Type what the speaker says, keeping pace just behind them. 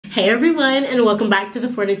Hey everyone, and welcome back to the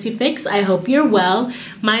Fortitude Fix. I hope you're well.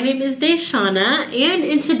 My name is DaShanna, and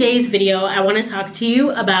in today's video, I want to talk to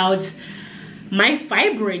you about my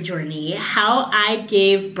fibroid journey, how I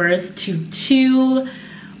gave birth to two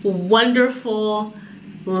wonderful,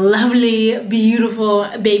 lovely,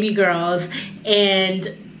 beautiful baby girls,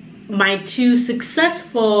 and my two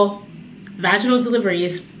successful vaginal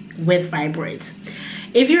deliveries with fibroids.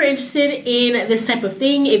 If you're interested in this type of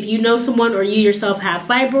thing, if you know someone or you yourself have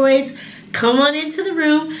fibroids, come on into the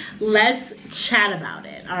room. Let's chat about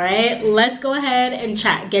it, all right? Let's go ahead and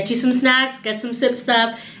chat. Get you some snacks, get some sip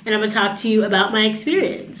stuff, and I'm gonna talk to you about my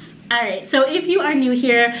experience. All right, so if you are new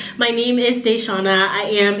here, my name is DaShanna. I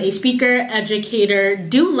am a speaker, educator,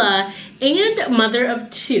 doula, and mother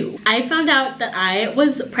of two. I found out that I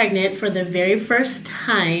was pregnant for the very first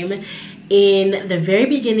time in the very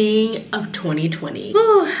beginning of 2020.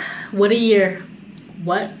 Whew, what a year.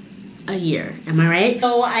 What a year, am I right?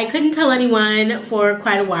 So I couldn't tell anyone for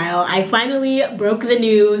quite a while. I finally broke the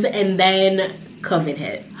news and then COVID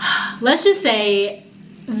hit. Let's just say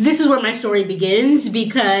this is where my story begins,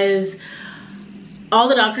 because all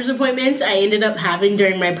the doctor's appointments I ended up having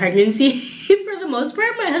during my pregnancy, for the most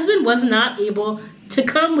part, my husband was not able to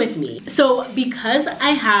come with me. So because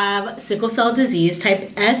I have sickle cell disease,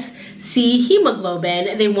 type SC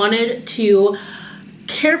hemoglobin, they wanted to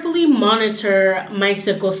carefully monitor my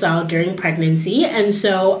sickle cell during pregnancy, and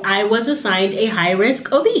so I was assigned a high-risk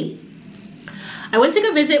OB. I went to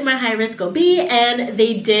go visit my high-risk OB and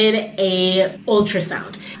they did a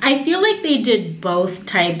ultrasound. I feel like they did both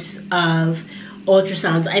types of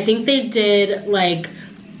ultrasounds. I think they did like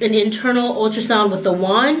an internal ultrasound with the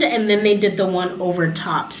wand, and then they did the one over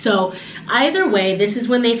top. So either way, this is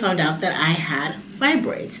when they found out that I had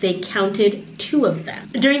fibroids. They counted 2 of them.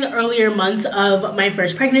 During the earlier months of my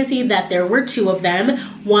first pregnancy, that there were 2 of them.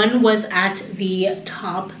 One was at the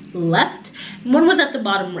top left, one was at the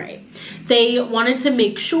bottom right. They wanted to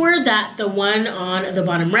make sure that the one on the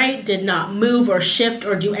bottom right did not move or shift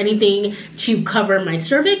or do anything to cover my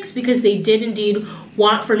cervix, because they did indeed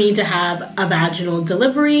want for me to have a vaginal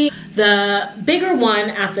delivery. The bigger one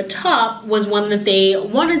at the top was one that they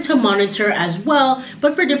wanted to monitor as well,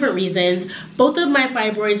 but for different reasons. Both of my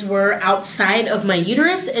fibroids were outside of my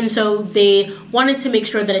uterus, and so they wanted to make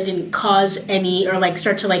sure that it didn't cause any, or like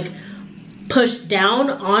start to like push down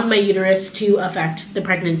on my uterus to affect the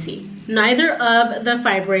pregnancy. Neither of the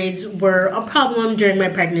fibroids were a problem during my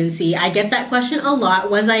pregnancy. I get that question a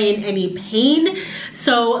lot. Was I in any pain?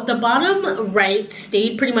 So the bottom right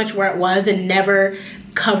stayed pretty much where it was and never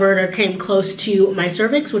covered or came close to my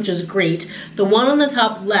cervix, which is great. The one on the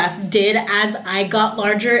top left did, as I got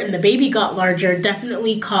larger and the baby got larger,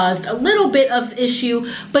 definitely caused a little bit of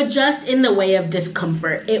issue, but just in the way of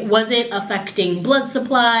discomfort. It wasn't affecting blood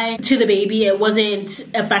supply to the baby. It wasn't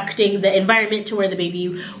affecting the environment to where the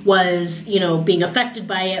baby was, you know, being affected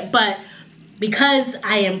by it. But because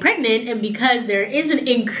I am pregnant and because there is an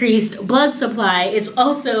increased blood supply, it's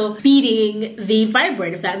also feeding the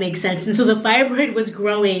fibroid, if that makes sense. And so the fibroid was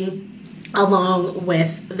growing along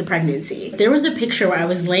with the pregnancy. There was a picture where I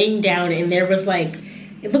was laying down and there was like,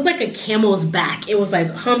 it looked like a camel's back. It was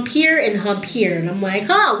like hump here and hump here. And I'm like,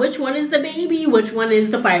 huh, which one is the baby? Which one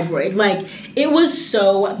is the fibroid? Like, it was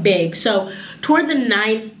so big. So toward the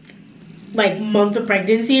 9th month of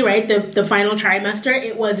pregnancy, right, the final trimester,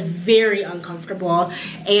 it was very uncomfortable,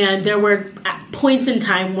 and there were points in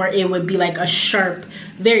time where it would be like a sharp,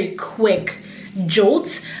 very quick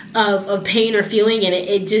jolt of pain or feeling, and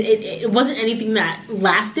it wasn't anything that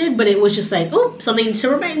lasted, but it was just like, oh, something to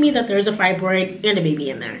remind me that there's a fibroid and a baby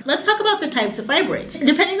in there. Let's talk about the types of fibroids.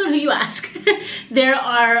 Depending on who you ask, there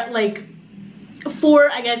are like 4,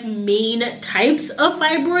 I guess, main types of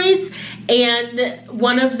fibroids, and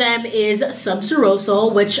one of them is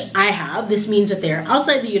subserosal, which I have. This means that they're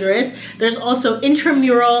outside the uterus. There's also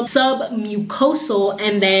intramural, submucosal,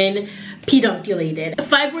 and then pedunculated.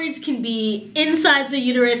 Fibroids can be inside the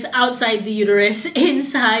uterus, outside the uterus,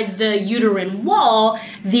 inside the uterine wall.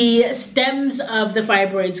 The stems of the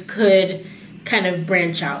fibroids could kind of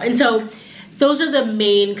branch out, and so those are the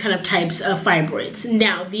main kind of types of fibroids.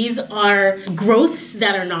 Now, these are growths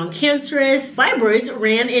that are non-cancerous. Fibroids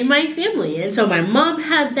ran in my family, and so my mom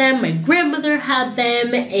had them, my grandmother had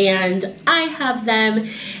them, and I have them,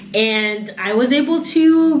 and I was able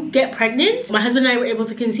to get pregnant. My husband and I were able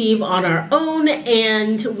to conceive on our own,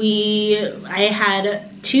 and I had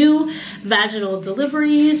 2 vaginal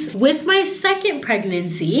deliveries. With my second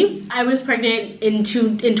pregnancy, I was pregnant in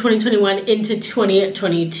 2021 into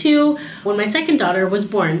 2022 when my second daughter was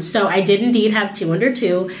born. So I did indeed have 2 under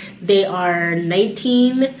 2. They are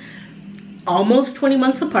 19 almost 20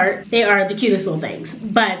 months apart. They are the cutest little things.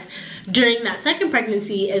 But during that second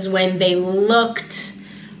pregnancy is when they looked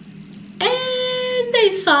and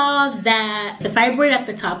they saw that the fibroid at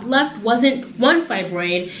the top left wasn't one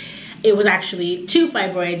fibroid. It was actually two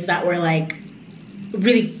fibroids that were like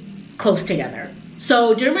really close together.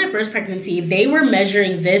 So during my first pregnancy, they were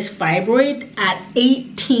measuring this fibroid at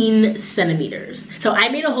 18 centimeters. So I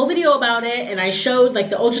made a whole video about it and I showed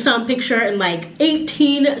like the ultrasound picture and like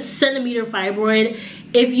 18 centimeter fibroid.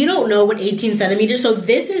 If you don't know what 18 centimeters, so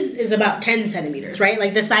this is about 10 centimeters, right?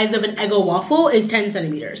 Like the size of an Eggo waffle is 10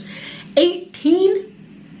 centimeters. 18,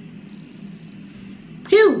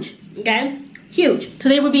 huge, okay? Huge. So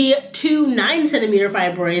they would be two 9 centimeter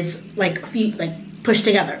fibroids like pushed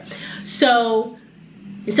together. So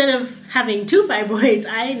instead of having 2 fibroids,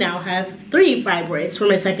 I now have 3 fibroids for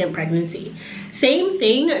my second pregnancy. Same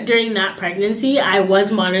thing during that pregnancy. I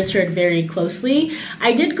was monitored very closely.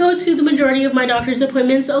 I did go to the majority of my doctor's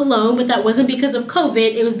appointments alone, but that wasn't because of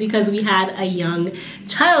COVID. It was because we had a young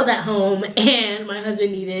child at home and my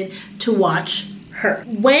husband needed to watch her.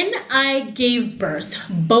 When I gave birth,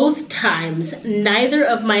 both times, neither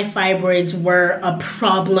of my fibroids were a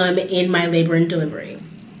problem in my labor and delivery.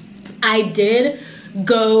 I did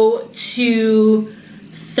go to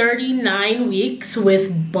 39 weeks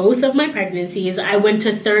with both of my pregnancies. I went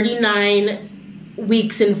to 39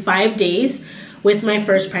 weeks and 5 days with my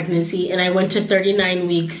first pregnancy, and I went to 39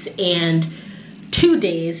 weeks and 2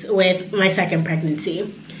 days with my second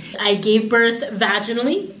pregnancy. I gave birth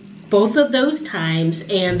vaginally both of those times,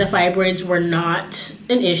 and the fibroids were not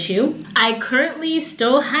an issue. I currently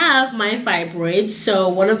still have my fibroids, so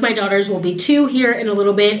one of my daughters will be 2 here in a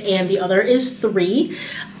little bit and the other is 3.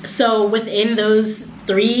 So within those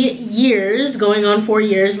 3 years, going on 4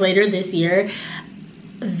 years later this year,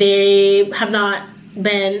 they have not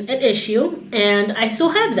been an issue and I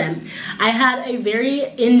still have them. I had a very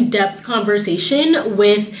in-depth conversation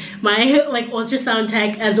with my like ultrasound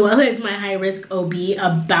tech as well as my high-risk OB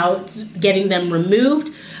about getting them removed.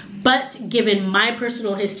 But given my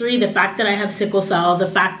personal history, the fact that I have sickle cell, the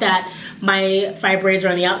fact that my fibroids are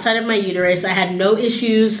on the outside of my uterus, I had no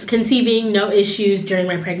issues conceiving, no issues during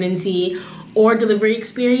my pregnancy or delivery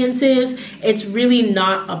experiences. It's really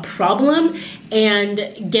not a problem,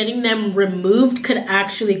 and getting them removed could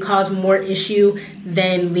actually cause more issue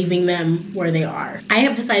than leaving them where they are. I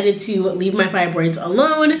have decided to leave my fibroids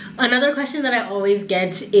alone. Another question that I always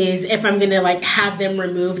get is if I'm gonna like have them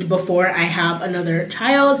removed before I have another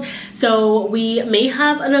child. So we may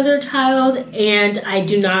have another child, and I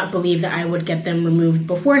do not believe that I would get them removed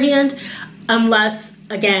beforehand unless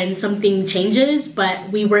again something changes.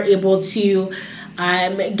 But we were able to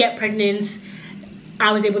get pregnant.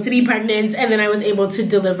 I was able to be pregnant, and then I was able to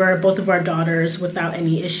deliver both of our daughters without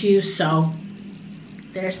any issues. So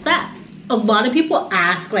there's that. A lot of people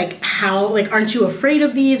ask like how, like, aren't you afraid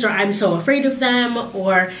of these, or I'm so afraid of them,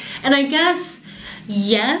 or, and I guess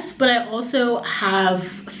yes, but I also have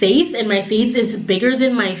faith, and my faith is bigger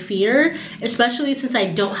than my fear, especially since I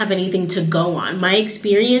don't have anything to go on. My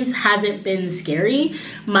experience hasn't been scary.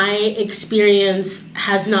 My experience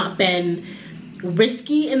has not been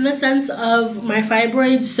risky in the sense of my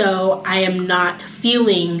fibroids, so I am not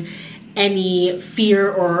feeling any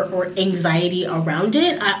fear or anxiety around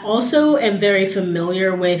it. I also am very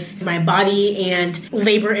familiar with my body and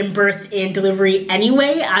labor and birth and delivery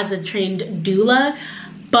anyway as a trained doula,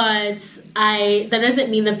 but that doesn't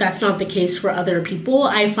mean that that's not the case for other people.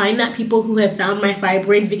 I find that people who have found my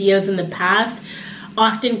fibroid videos in the past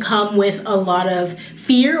often come with a lot of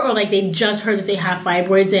fear, or like they just heard that they have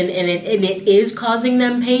fibroids and it is causing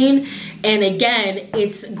them pain. And again,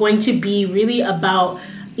 it's going to be really about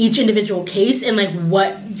each individual case and like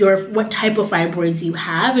what type of fibroids you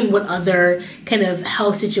have and what other kind of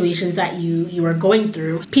health situations that you are going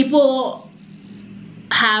through. People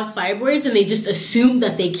have fibroids and they just assume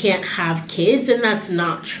that they can't have kids, and that's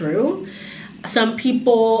not true. Some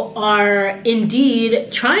people are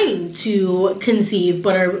indeed trying to conceive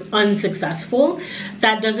but are unsuccessful.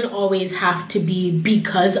 That doesn't always have to be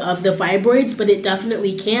because of the fibroids, but it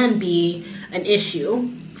definitely can be an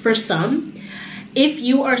issue for some. If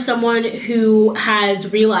you are someone who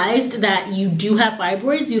has realized that you do have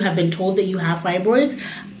fibroids, you have been told that you have fibroids,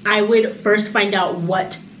 I would first find out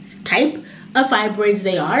what type of fibroids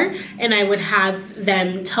they are, and I would have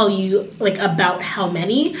them tell you like about how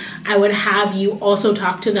many. I would have you also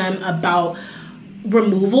talk to them about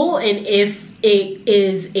removal, and if it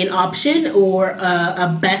is an option or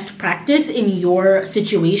a best practice in your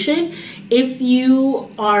situation. If you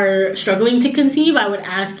are struggling to conceive, I would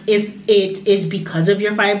ask if it is because of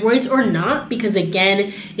your fibroids or not, because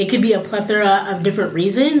again, it could be a plethora of different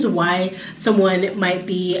reasons why someone might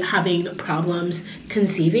be having problems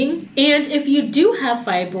conceiving. And if you do have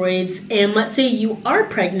fibroids and let's say you are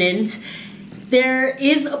pregnant, there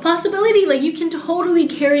is a possibility like you can totally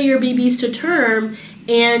carry your babies to term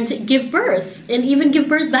and give birth, and even give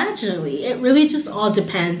birth vaginally. It really just all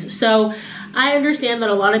depends. So I understand that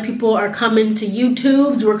a lot of people are coming to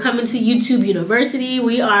YouTubes. We're coming to YouTube University.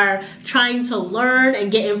 We are trying to learn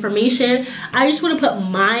and get information. I just want to put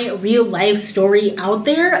my real life story out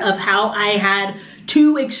there of how I had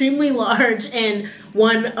 2 extremely large and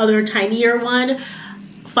 1 other tinier one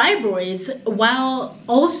fibroids, while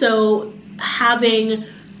also having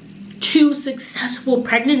 2 successful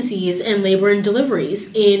pregnancies and labor and deliveries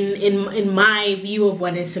in my view of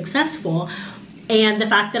what is successful. And the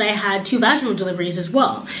fact that I had 2 vaginal deliveries as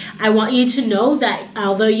well. I want you to know that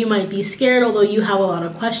although you might be scared, although you have a lot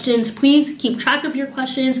of questions, please keep track of your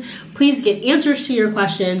questions. Please get answers to your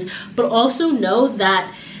questions, but also know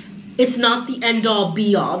that it's not the end all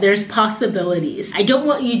be all. There's possibilities. I don't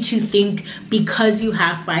want you to think because you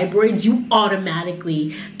have fibroids, you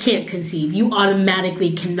automatically can't conceive. You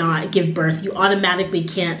automatically cannot give birth. You automatically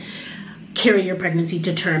can't carry your pregnancy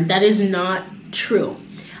to term. That is not true.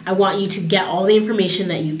 I want you to get all the information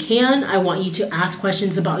that you can. I want you to ask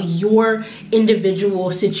questions about your individual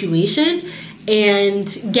situation and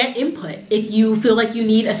get input. If you feel like you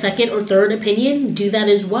need a second or third opinion, do that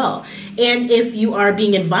as well. And if you are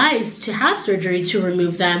being advised to have surgery to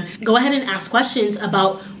remove them, go ahead and ask questions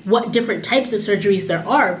about what different types of surgeries there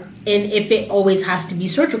are and if it always has to be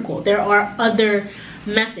surgical. There are other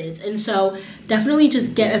methods, and so definitely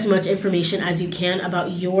just get as much information as you can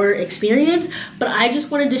about your experience. But I just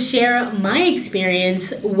wanted to share my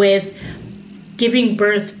experience with giving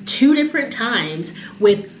birth 2 different times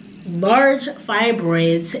with large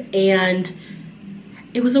fibroids, and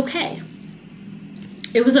it was okay.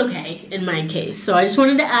 It was okay in my case. So I just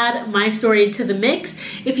wanted to add my story to the mix.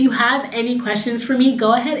 If you have any questions for me,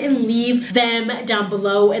 go ahead and leave them down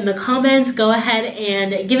below in the comments. Go ahead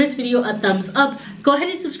and give this video a thumbs up. Go ahead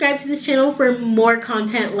and subscribe to this channel for more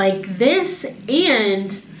content like this,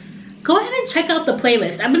 and go ahead and check out the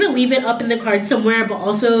playlist. I'm gonna leave it up in the card somewhere, but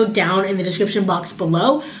also down in the description box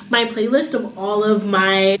below. My playlist of all of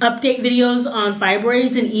my update videos on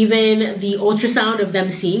fibroids, and even the ultrasound of them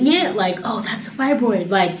seeing it, like, oh, that's a fibroid.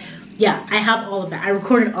 Like, yeah, I have all of that. I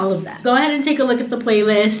recorded all of that. Go ahead and take a look at the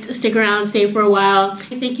playlist. Stick around, stay for a while.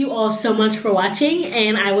 Thank you all so much for watching,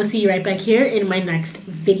 and I will see you right back here in my next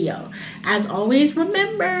video. As always,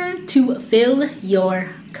 remember to fill your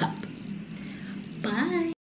cup. Bye.